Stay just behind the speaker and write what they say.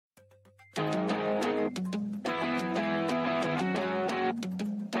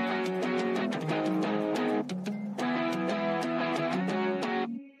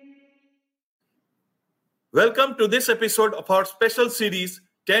Welcome to this episode of our special series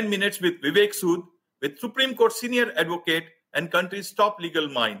 10 Minutes with Vivek Sood, with Supreme Court Senior Advocate and country's top legal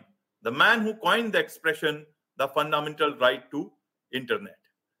mind, the man who coined the expression, the fundamental right to internet.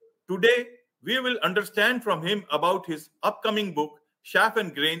 Today, we will understand from him about his upcoming book, Chaff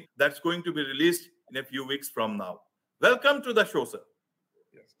and Grain, that's going to be released in a few weeks from now. Welcome to the show, sir.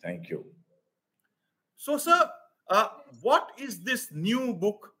 Yes, thank you. So, sir, what is this new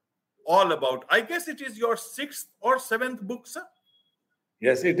book all about? I guess it is your 6th or 7th book, sir?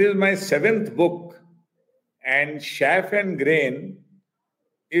 Yes, it is my 7th book, and Chaff and Grain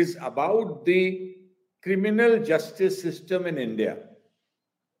is about the criminal justice system in India.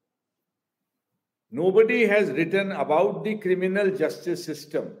 Nobody has written about the criminal justice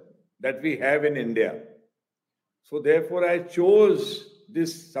system that we have in India. So therefore, I chose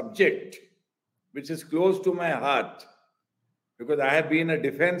this subject, which is close to my heart, because I have been a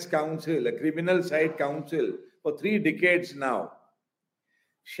defense counsel, a criminal side counsel for 3 decades now.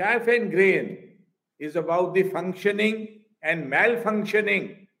 Chaff and Grain is about the functioning and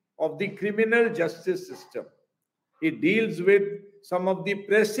malfunctioning of the criminal justice system. It deals with some of the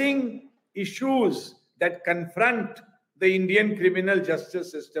pressing issues that confront the Indian criminal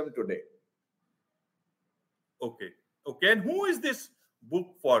justice system today. Okay. And who is this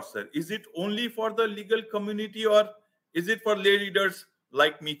book for, sir? Is it only for the legal community, or is it for lay readers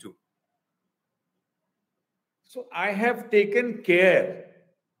like me too? So I have taken care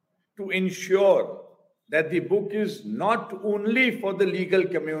to ensure that the book is not only for the legal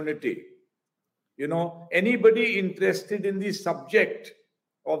community. Anybody interested in the subject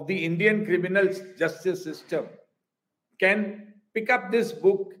of the Indian criminal justice system can pick up this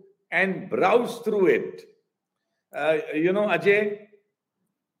book and browse through it. Ajay,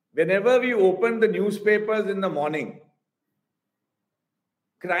 whenever we open the newspapers in the morning,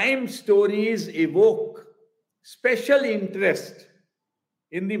 crime stories evoke special interest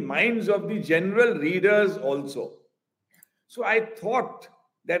in the minds of the general readers also. So I thought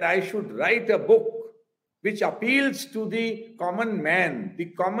that I should write a book which appeals to the common man, the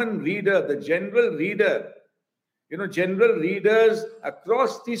common reader, the general reader. General readers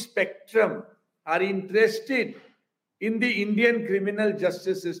across the spectrum are interested in the Indian criminal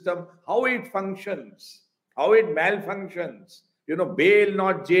justice system, how it functions, how it malfunctions. Bail,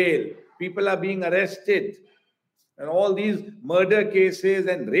 not jail. People are being arrested. And all these murder cases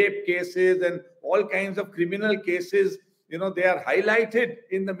and rape cases and all kinds of criminal cases, they are highlighted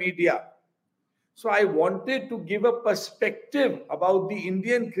in the media. So I wanted to give a perspective about the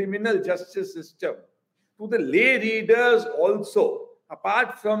Indian criminal justice system to the lay readers also,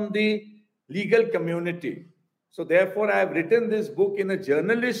 apart from the legal community. So therefore, I have written this book in a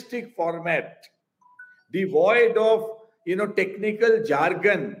journalistic format, devoid of, technical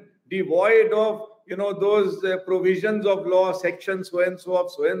jargon, devoid of, those provisions of law, section so-and-so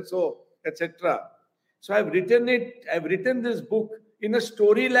of so-and-so, etc. So I've written this book in a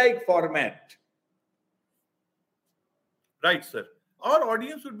story-like format. Right, sir. Our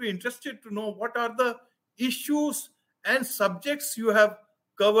audience would be interested to know what are the issues and subjects you have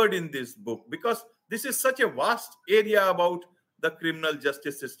covered in this book, because this is such a vast area about the criminal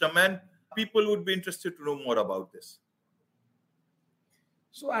justice system, and people would be interested to know more about this.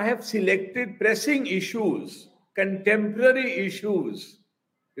 So I have selected pressing issues, contemporary issues,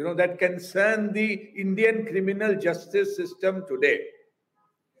 that concern the Indian criminal justice system today.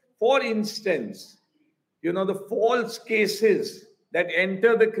 For instance, the false cases that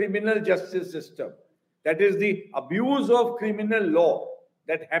enter the criminal justice system, that is the abuse of criminal law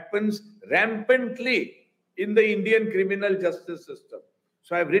that happens rampantly in the Indian criminal justice system.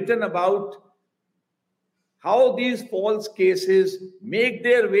 So I've written about how these false cases make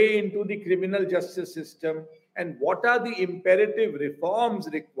their way into the criminal justice system and what are the imperative reforms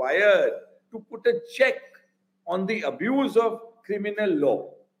required to put a check on the abuse of criminal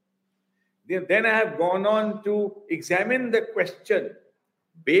law. Then I have gone on to examine the question,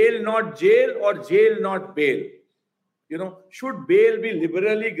 bail not jail or jail not bail. Should bail be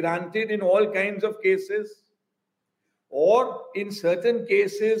liberally granted in all kinds of cases? Or in certain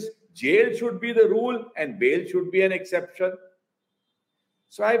cases, jail should be the rule and bail should be an exception?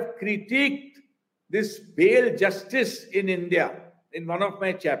 So I've critiqued this bail justice in India in one of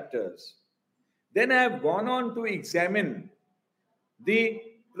my chapters. Then I have gone on to examine the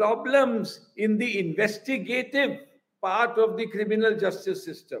problems in the investigative part of the criminal justice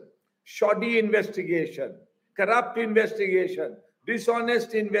system. Shoddy investigation, corrupt investigation,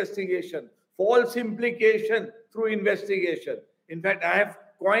 dishonest investigation, false implication through investigation. In fact, I have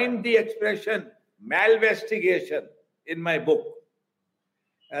coined the expression malvestigation in my book.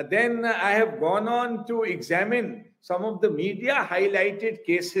 Then I have gone on to examine some of the media highlighted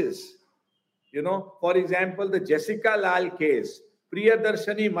cases. For example, the Jessica Lal case,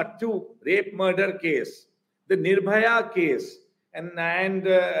 Priyadarshani Mattu rape murder case, the Nirbhaya case, and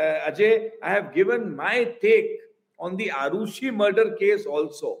Ajay, I have given my take on the Arushi murder case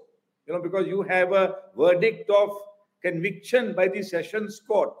also. Because you have a verdict of conviction by the Sessions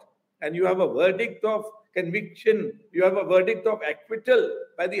Court, and you have a verdict of conviction, you have a verdict of acquittal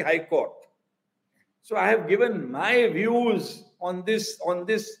by the High Court. So I have given my views on this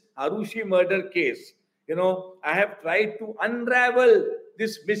Arushi murder case. I have tried to unravel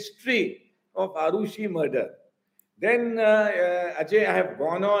this mystery of Arushi murder. Then, Ajay, I have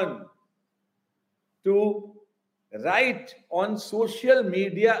gone on to write on social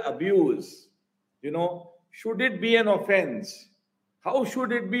media abuse. Should it be an offense? How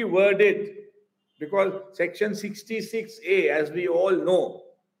should it be worded? Because Section 66A, as we all know,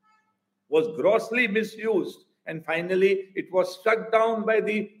 was grossly misused, and finally it was struck down by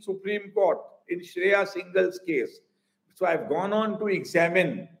the Supreme Court in Shreya Singh's case. So I've gone on to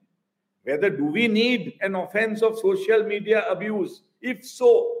examine whether do we need an offense of social media abuse? If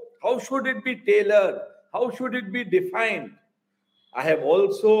so, how should it be tailored? How should it be defined? I have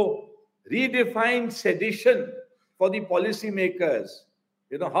also redefined sedition for the policymakers.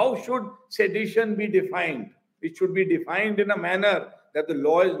 How should sedition be defined? It should be defined in a manner that the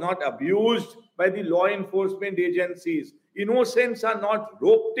law is not abused by the law enforcement agencies. Innocents are not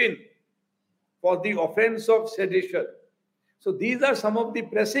roped in for the offense of sedition. So these are some of the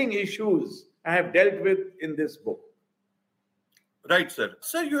pressing issues I have dealt with in this book. Right, sir.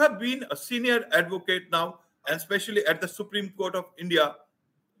 Sir, you have been a senior advocate now, and especially at the Supreme Court of India.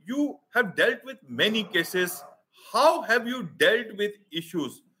 You have dealt with many cases. How have you dealt with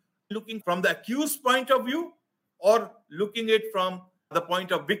issues? Looking from the accused point of view, or looking at it from the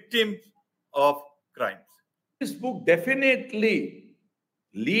point of victims of crimes? This book definitely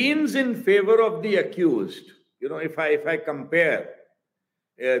leans in favor of the accused. If I compare,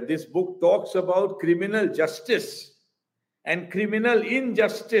 this book talks about criminal justice and criminal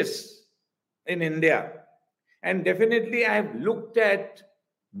injustice in India. And definitely I have looked at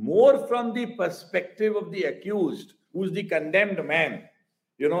more from the perspective of the accused, who's the condemned man.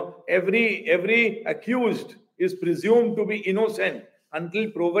 Every accused is presumed to be innocent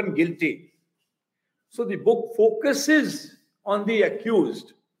until proven guilty. So the book focuses on the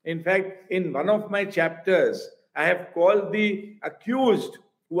accused. In fact, in one of my chapters, I have called the accused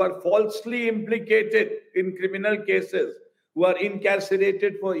who are falsely implicated in criminal cases, who are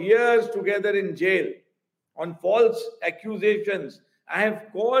incarcerated for years together in jail on false accusations. I have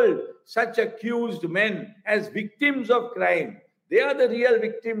called such accused men as victims of crime. They are the real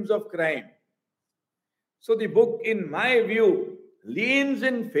victims of crime. So the book, in my view, leans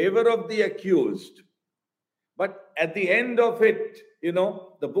in favor of the accused. But at the end of it,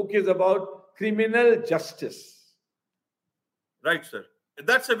 the book is about criminal justice. Right, sir.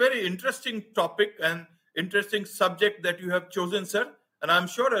 That's a very interesting topic and interesting subject that you have chosen, sir. And I'm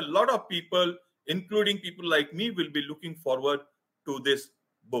sure a lot of people, including people like me, will be looking forward to this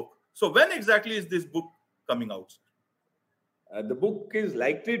book. So when exactly is this book coming out, sir? The book is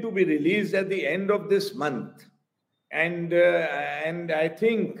likely to be released at the end of this month. And I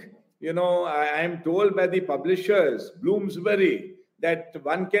think, I am told by the publishers, Bloomsbury, that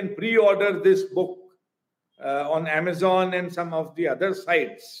one can pre-order this book on Amazon and some of the other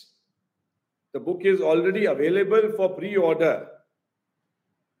sites. The book is already available for pre-order.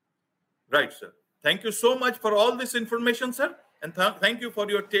 Right, sir. Thank you so much for all this information, sir. And thank you for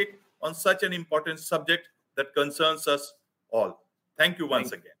your take on such an important subject that concerns us all. Thank you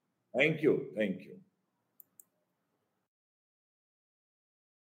once again. Thank you. Thank you.